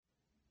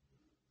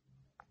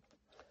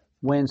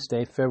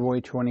Wednesday, February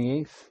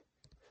 28th,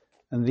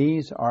 and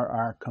these are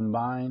our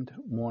combined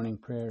morning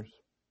prayers.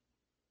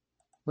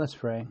 Let's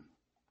pray. In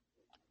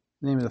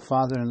the name of the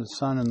Father, and the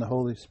Son, and the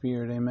Holy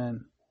Spirit,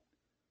 amen.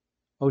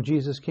 O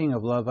Jesus, King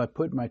of love, I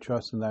put my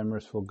trust in thy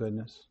merciful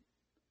goodness.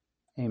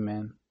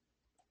 Amen.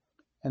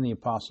 And the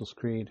Apostles'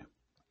 Creed.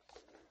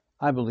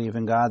 I believe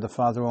in God, the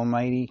Father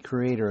Almighty,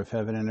 creator of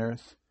heaven and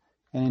earth,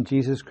 and in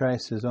Jesus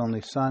Christ, his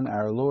only Son,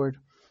 our Lord,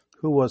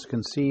 who was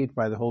conceived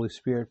by the Holy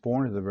Spirit,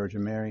 born of the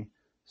Virgin Mary,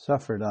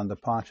 suffered under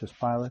Pontius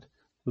Pilate,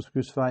 was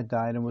crucified,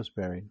 died, and was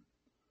buried.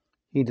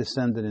 He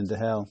descended into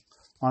hell.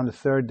 On the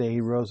third day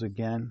he rose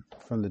again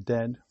from the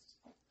dead.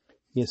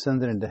 He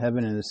ascended into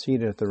heaven and is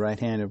seated at the right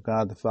hand of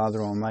God the Father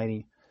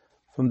Almighty.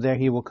 From there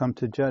he will come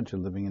to judge the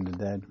living and the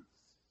dead.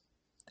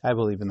 I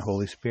believe in the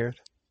Holy Spirit,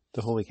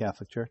 the Holy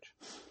Catholic Church,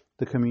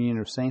 the communion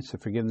of saints, the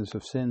forgiveness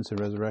of sins, the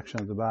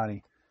resurrection of the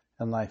body,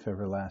 and life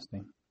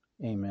everlasting.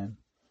 Amen.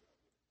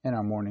 And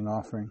our morning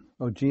offering.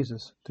 O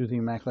Jesus, through the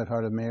Immaculate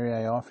Heart of Mary,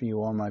 I offer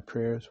you all my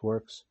prayers,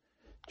 works,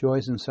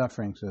 joys, and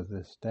sufferings of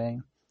this day,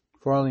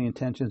 for all the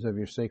intentions of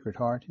your Sacred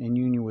Heart, in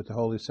union with the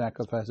holy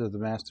sacrifice of the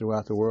Mass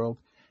throughout the world,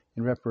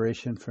 in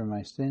reparation for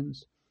my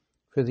sins,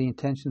 for the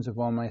intentions of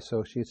all my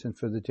associates, and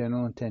for the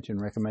general intention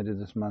recommended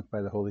this month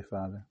by the Holy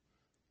Father.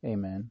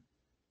 Amen.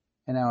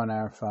 And now,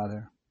 our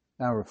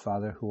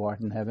Father, who art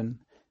in heaven,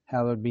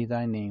 hallowed be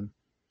thy name.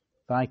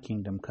 Thy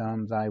kingdom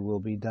come, thy will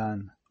be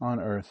done, on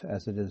earth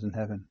as it is in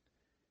heaven.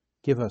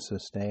 Give us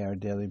this day our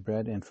daily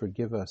bread, and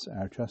forgive us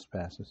our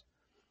trespasses,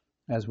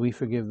 as we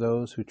forgive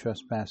those who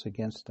trespass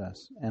against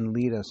us. And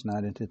lead us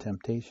not into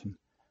temptation,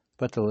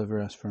 but deliver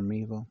us from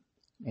evil.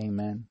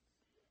 Amen.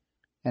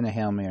 And a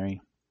Hail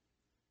Mary.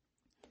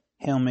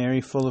 Hail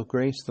Mary, full of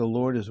grace, the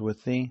Lord is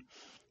with thee.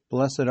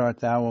 Blessed art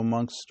thou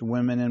amongst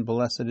women, and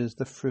blessed is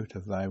the fruit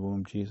of thy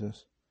womb,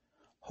 Jesus.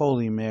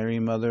 Holy Mary,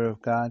 Mother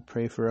of God,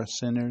 pray for us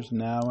sinners,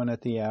 now and at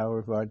the hour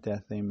of our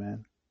death.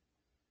 Amen.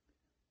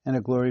 And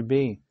a glory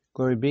be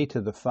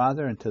to the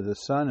Father, and to the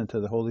Son, and to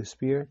the Holy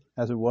Spirit,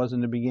 as it was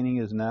in the beginning,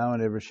 is now,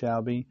 and ever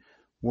shall be,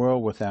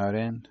 world without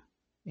end.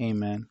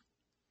 Amen.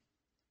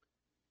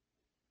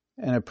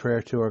 And a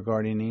prayer to our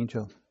guardian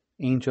angel.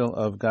 Angel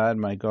of God,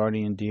 my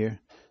guardian dear,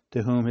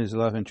 to whom his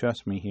love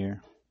entrusts me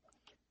here,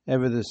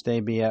 ever this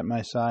day be at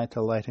my side,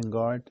 to light and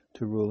guard,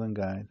 to rule and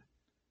guide.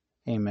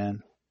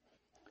 Amen.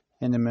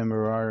 In the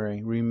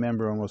Memorare,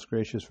 remember, O most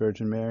gracious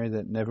Virgin Mary,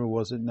 that never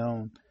was it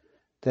known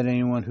that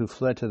anyone who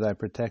fled to thy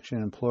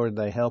protection, implored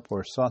thy help,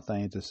 or sought thy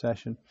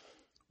intercession,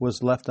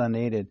 was left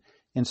unaided.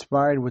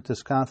 Inspired with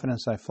this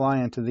confidence, I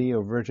fly unto thee,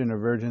 O Virgin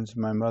of Virgins,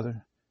 my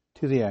Mother.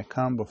 To thee I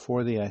come,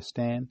 before thee I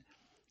stand,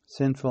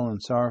 sinful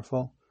and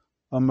sorrowful.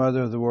 O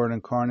Mother of the Word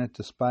incarnate,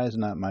 despise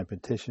not my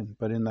petition,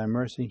 but in thy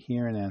mercy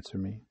hear and answer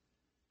me.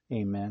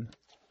 Amen.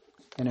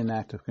 In an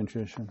act of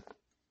contrition.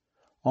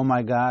 O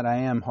my God, I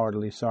am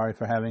heartily sorry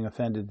for having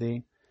offended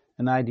thee,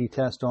 and I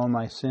detest all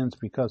my sins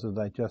because of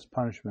thy just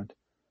punishment,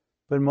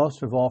 but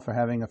most of all for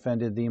having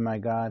offended thee, my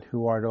God,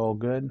 who art all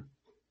good,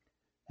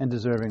 and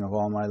deserving of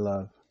all my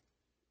love.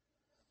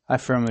 I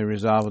firmly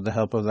resolve, with the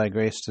help of thy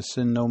grace, to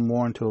sin no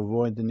more, and to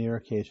avoid the near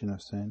occasion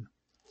of sin.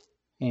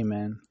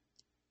 Amen.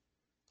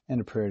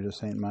 And a prayer to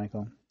Saint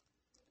Michael.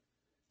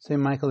 Saint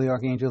Michael the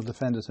Archangel,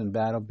 defend us in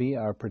battle. Be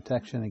our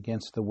protection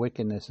against the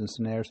wickedness and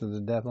snares of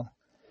the devil.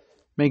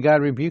 May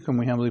God rebuke him,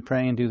 we humbly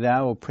pray, and do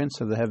thou, O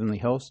Prince of the heavenly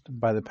host,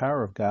 by the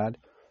power of God,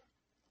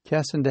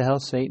 cast into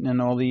hell Satan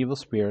and all the evil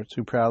spirits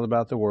who prowl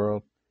about the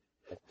world,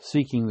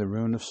 seeking the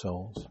ruin of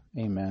souls.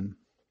 Amen.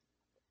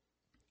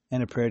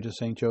 And a prayer to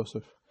Saint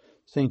Joseph.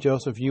 Saint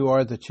Joseph, you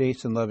are the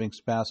chaste and loving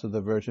spouse of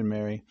the Virgin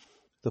Mary,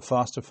 the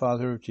foster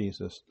father of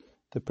Jesus,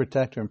 the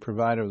protector and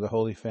provider of the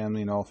Holy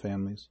Family and all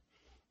families.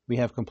 We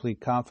have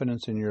complete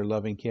confidence in your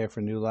loving care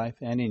for new life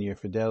and in your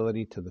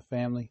fidelity to the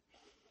family.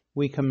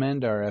 We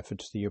commend our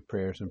efforts to your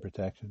prayers and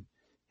protection.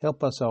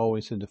 Help us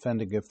always to defend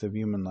the gift of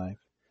human life,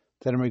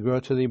 that it may grow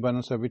to the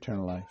abundance of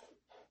eternal life,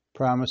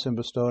 promised and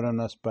bestowed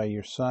on us by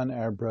your Son,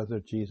 our brother,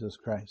 Jesus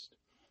Christ.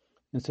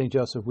 And Saint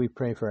Joseph, we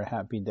pray for a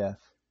happy death.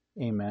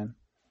 Amen.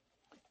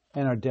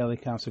 And our daily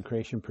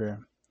consecration prayer.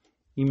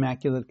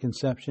 Immaculate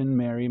Conception,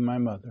 Mary, my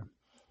Mother,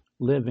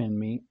 live in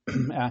me,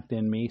 act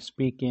in me,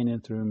 speak in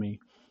and through me.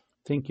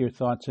 Think your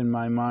thoughts in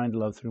my mind,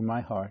 love through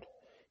my heart.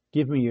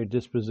 Give me your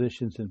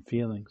dispositions and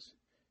feelings.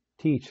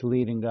 Teach,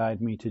 lead, and guide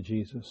me to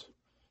Jesus.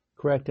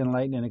 Correct,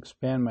 enlighten, and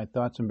expand my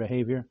thoughts and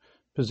behavior.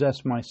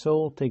 Possess my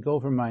soul. Take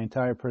over my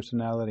entire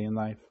personality and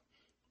life.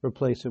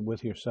 Replace it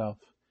with yourself.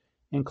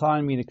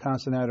 Incline me to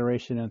constant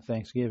adoration and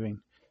thanksgiving.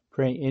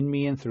 Pray in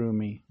me and through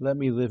me. Let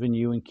me live in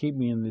you and keep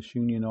me in this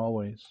union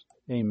always.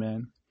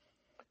 Amen.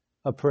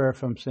 A prayer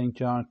from St.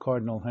 John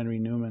Cardinal Henry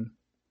Newman.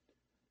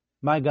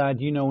 My God,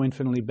 you know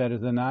infinitely better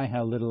than I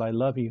how little I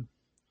love you.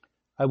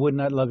 I would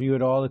not love you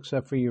at all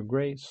except for your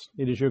grace.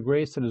 It is your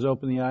grace that has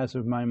opened the eyes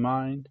of my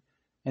mind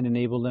and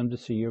enabled them to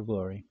see your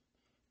glory.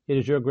 It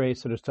is your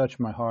grace that has touched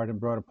my heart and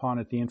brought upon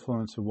it the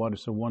influence of what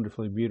is so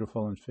wonderfully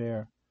beautiful and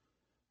fair.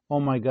 O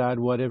my God,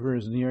 whatever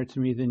is nearer to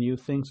me than you,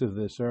 things of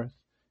this earth,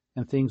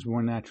 and things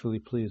more naturally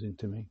pleasing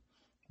to me.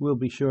 will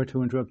be sure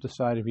to interrupt the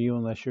sight of you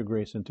unless your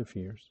grace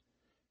interferes.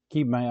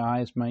 Keep my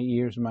eyes, my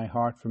ears, and my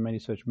heart from any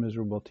such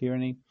miserable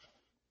tyranny.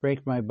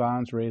 Break my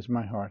bonds, raise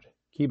my heart.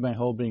 Keep my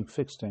whole being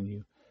fixed on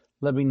you.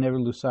 Let me never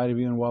lose sight of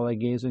you, and while I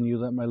gaze on you,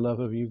 let my love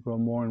of you grow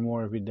more and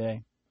more every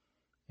day.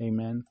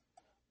 Amen.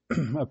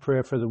 A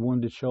prayer for the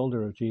wounded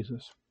shoulder of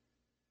Jesus.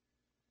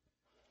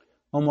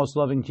 O most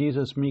loving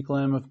Jesus, meek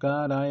Lamb of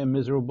God, I, a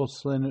miserable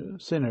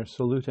sinner,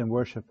 salute and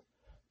worship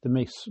the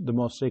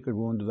most sacred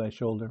wound of thy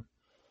shoulder.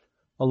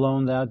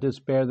 Alone thou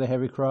didst bear the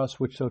heavy cross,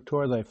 which so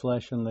tore thy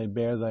flesh and laid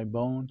bare thy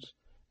bones,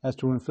 as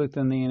to inflict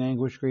on thee an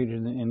anguish greater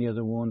than any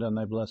other wound on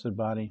thy blessed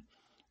body.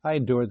 I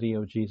adore thee,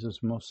 O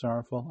Jesus, most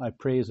sorrowful. I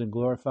praise and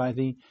glorify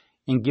thee,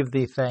 and give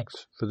thee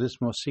thanks for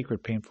this most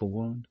secret painful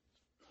wound,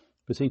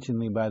 beseeching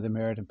thee by the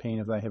merit and pain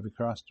of thy heavy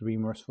cross to be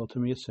merciful to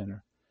me a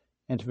sinner,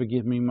 and to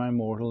forgive me my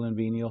mortal and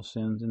venial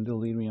sins, and to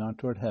lead me on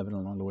toward heaven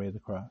along the way of the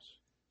cross.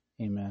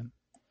 Amen.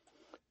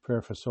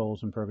 Prayer for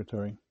souls in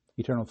purgatory.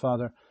 Eternal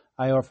Father,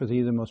 I offer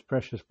thee the most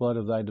precious blood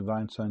of thy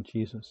divine Son,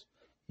 Jesus,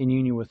 in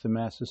union with the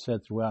Masses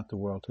said throughout the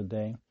world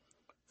today,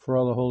 for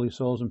all the holy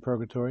souls in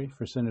purgatory,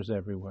 for sinners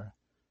everywhere,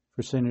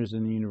 for sinners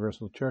in the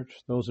universal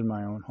church, those in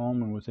my own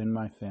home and within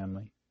my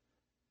family.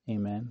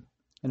 Amen.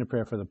 And a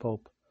prayer for the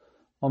Pope.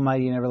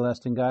 Almighty and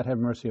everlasting God, have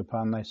mercy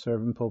upon thy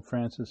servant, Pope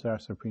Francis, our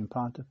Supreme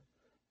Pontiff,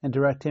 and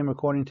direct him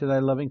according to thy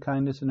loving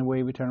kindness in the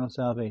way of eternal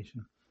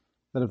salvation,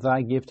 that of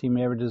thy gift he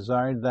may ever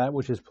desire that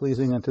which is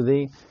pleasing unto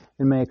thee,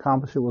 and may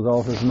accomplish it with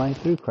all his might,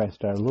 through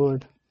Christ our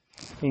Lord.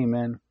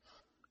 Amen.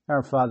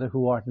 Our Father,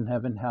 who art in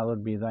heaven,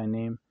 hallowed be thy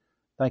name.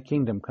 Thy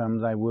kingdom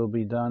come, thy will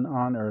be done,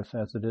 on earth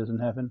as it is in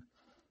heaven.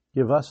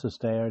 Give us this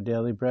day our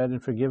daily bread,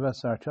 and forgive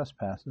us our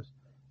trespasses,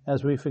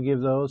 as we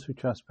forgive those who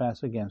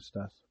trespass against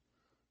us.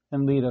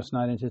 And lead us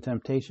not into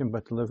temptation,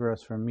 but deliver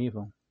us from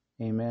evil.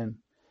 Amen.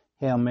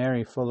 Hail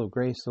Mary, full of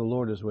grace, the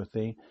Lord is with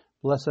thee.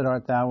 Blessed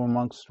art thou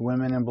amongst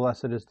women, and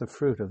blessed is the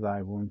fruit of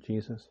thy womb,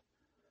 Jesus.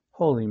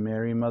 Holy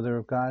Mary, Mother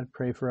of God,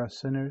 pray for us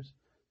sinners,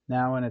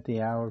 now and at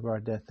the hour of our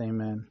death.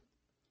 Amen.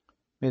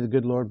 May the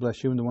good Lord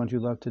bless you and the ones you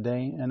love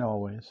today and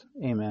always.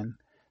 Amen.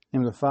 In the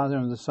name of the Father,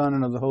 and of the Son,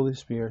 and of the Holy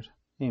Spirit.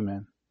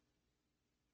 Amen.